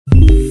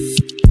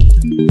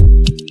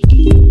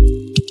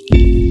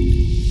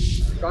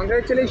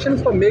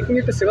Congratulations for making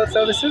it to civil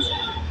services.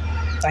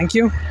 Thank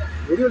you.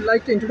 Would you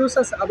like to introduce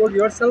us about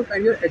yourself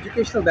and your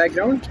educational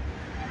background?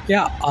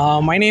 Yeah,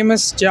 my name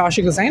is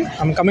Ashiq Hussain.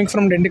 I'm coming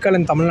from Dindikal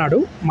in Tamil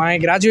Nadu. My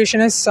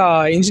graduation is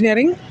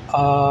engineering.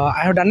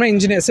 I have done my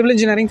civil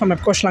engineering from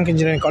Epcot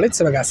Engineering College,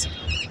 Sivagasi.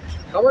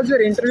 How was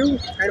your interview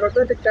and what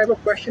were the type of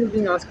questions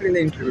being asked in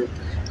the interview?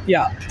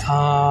 Yeah,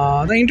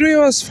 the interview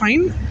was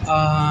fine.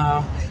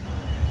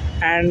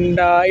 And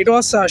it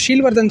was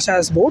Shieldvardhan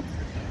Shah's board.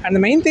 And the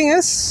main thing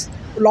is,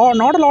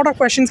 not a lot of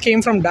questions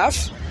came from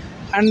DAF.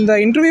 And the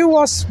interview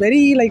was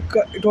very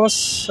it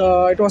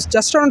was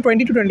just around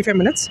 20 to 25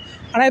 minutes.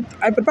 And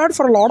I prepared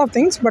for a lot of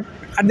things, but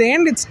at the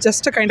end, it's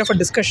just a kind of a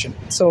discussion.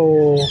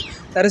 So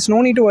there is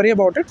no need to worry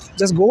about it.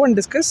 Just go and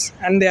discuss.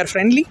 And they are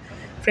friendly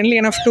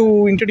enough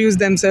to introduce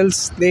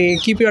themselves. They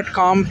keep you at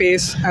calm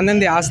pace, and then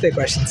they ask their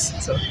questions.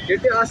 So,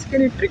 did they ask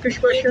any trickish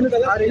questions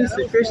or any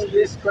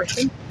situation-based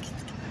question?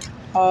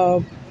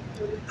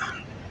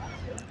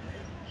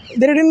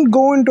 They didn't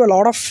go into a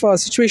lot of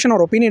situation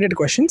or opinionated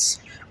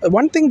questions.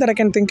 One thing that I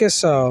can think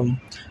is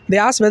they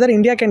asked whether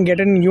India can get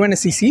an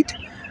UNSC seat,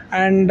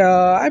 and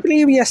I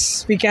believe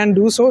yes, we can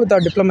do so with our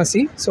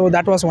diplomacy. So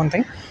that was one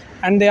thing.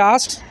 And they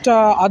asked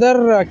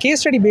other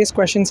case study based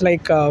questions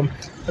like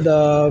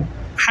the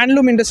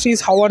handloom industries,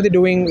 how are they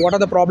doing, what are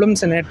the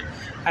problems in it,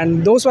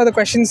 and those were the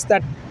questions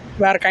that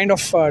were kind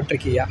of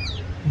tricky. Yeah.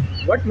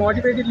 What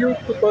motivated you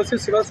to pursue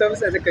civil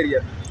service as a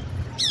career?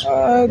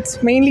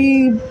 It's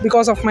mainly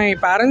because of my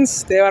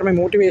parents. They are my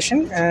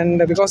motivation,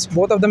 and because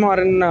both of them are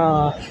in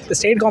the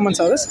state government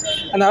service.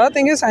 And the other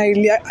thing is I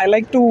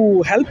like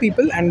to help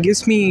people, and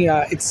gives me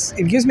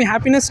it gives me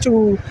happiness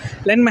to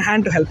lend my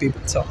hand to help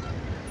people. So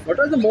what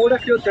was the mode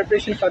of your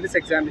preparation for this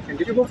examination?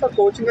 Did you go for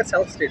coaching or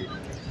self-study?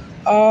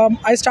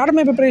 I started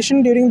my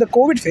preparation during the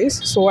COVID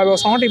phase, so I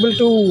was not able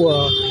to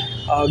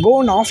go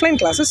on offline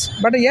classes.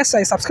 But yes,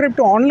 I subscribed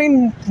to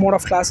online mode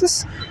of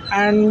classes,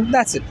 and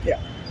that's it. Yeah.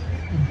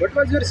 What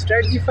was your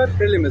strategy for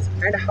prelims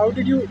and how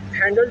did you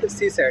handle the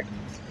CSAT?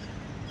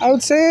 I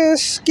would say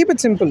keep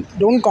it simple.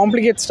 Don't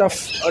complicate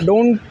stuff.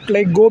 Don't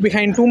go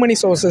behind too many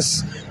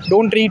sources.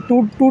 Don't read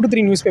two to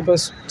three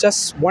newspapers.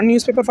 Just one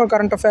newspaper for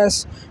current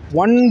affairs,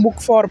 one book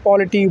for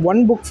polity,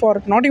 one book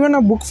for not even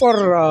a book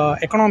for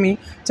economy.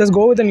 Just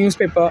go with a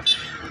newspaper.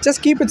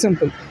 Just keep it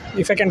simple.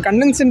 If I can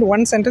condense into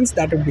one sentence,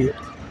 that would be it.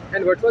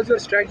 And what was your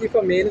strategy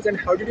for mains and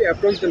how did you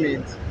approach the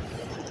mains?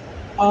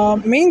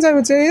 Mains, I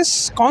would say,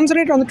 is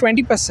concentrate on the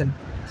 20%,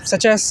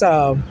 such as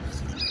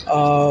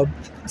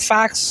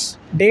facts,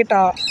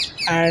 data,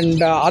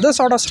 and other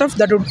sort of stuff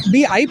that would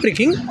be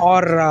eye-pricking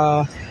or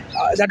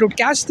that would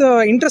catch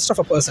the interest of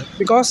a person.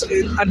 Because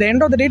at the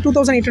end of the day,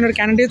 2,800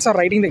 candidates are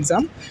writing the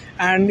exam,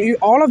 and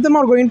all of them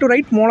are going to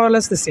write more or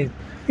less the same.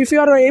 If you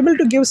are able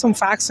to give some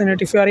facts in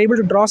it, if you are able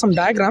to draw some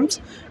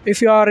diagrams, if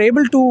you are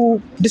able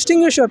to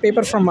distinguish your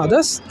paper from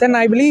others, then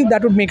I believe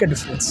that would make a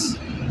difference.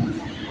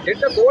 Did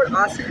the board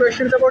ask you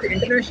questions about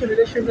international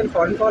relations and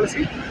foreign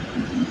policy?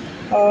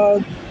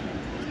 The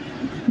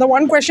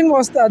one question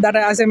was that,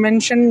 as I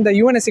mentioned, the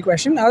UNSC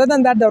question. Other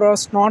than that, there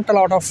was not a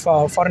lot of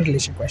foreign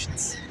relation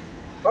questions.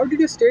 How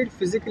did you stay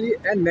physically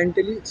and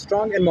mentally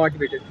strong and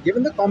motivated,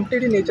 given the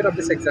competitive nature of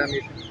this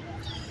examination?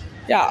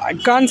 Yeah, I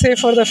can't say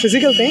for the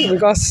physical thing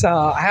because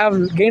I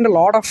have gained a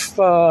lot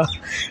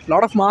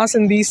of mass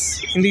in these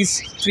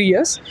 3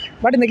 years.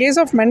 But in the case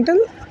of mental,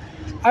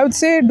 I would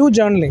say do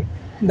journaling.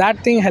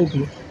 That thing helped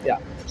me. Yeah.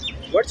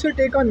 What's your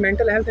take on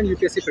mental health and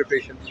UPSC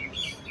preparation?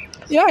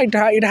 Yeah,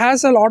 it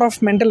has a lot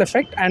of mental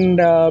effect, and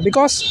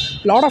because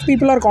a lot of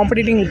people are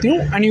competing with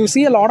you and you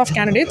see a lot of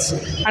candidates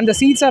and the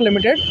seats are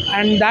limited,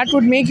 and that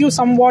would make you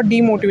somewhat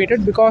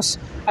demotivated because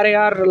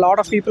a lot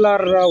of people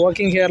are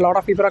working here, a lot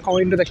of people are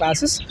coming to the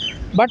classes.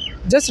 But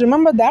just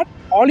remember that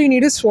all you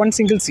need is one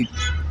single seat.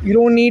 You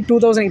don't need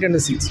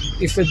 2,800 seats.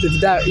 If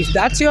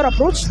that's your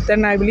approach,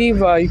 then I believe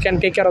you can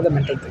take care of the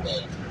mental thing.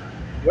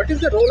 What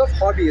is the role of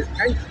hobbies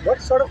and what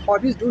sort of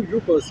hobbies do you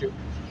pursue?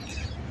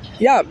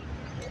 Yeah,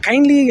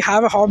 kindly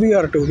have a hobby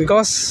or two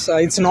because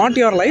it's not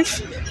your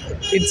life.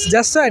 It's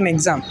just an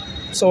exam.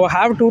 So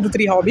have 2 to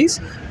 3 hobbies.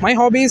 My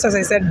hobbies, as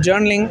I said,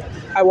 journaling.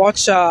 I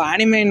watch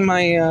anime in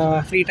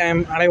my free time,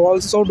 and I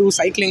also do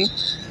cycling.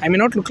 I may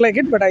not look like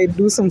it, but I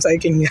do some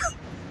cycling. Yeah,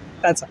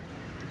 that's it.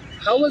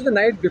 How was the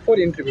night before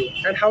the interview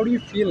and how do you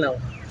feel now?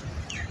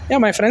 Yeah,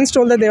 my friends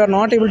told that they were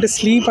not able to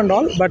sleep and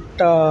all, but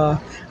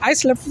I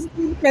slept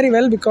very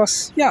well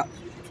because, yeah,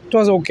 it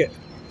was okay.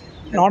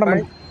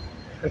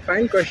 A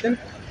fine question.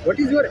 What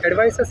is your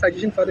advice or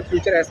suggestion for the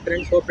future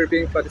aspirants who are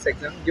preparing for this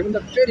exam, given the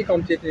very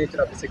competitive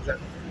nature of this exam?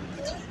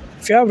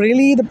 If you have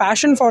really the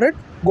passion for it,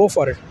 go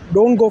for it.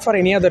 Don't go for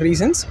any other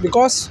reasons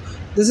because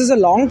this is a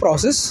long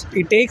process.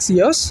 It takes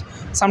years.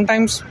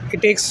 Sometimes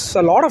it takes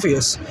a lot of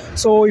years.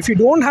 So if you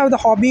don't have the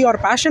hobby or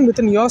passion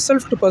within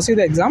yourself to pursue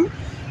the exam,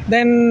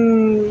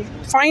 then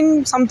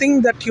find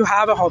something that you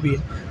have a hobby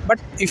in. But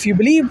if you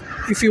believe,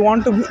 if you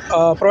want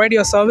to provide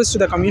your service to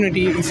the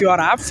community, if you are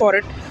apt for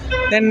it,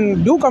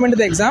 then do come into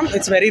the exam.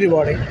 It's very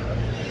rewarding.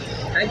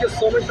 Thank you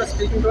so much for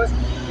speaking to us.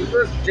 It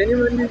was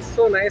genuinely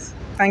so nice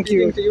Thank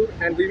speaking you. to you,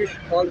 and we wish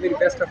all the very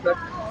best of luck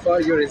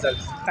for your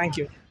results. Thank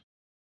you.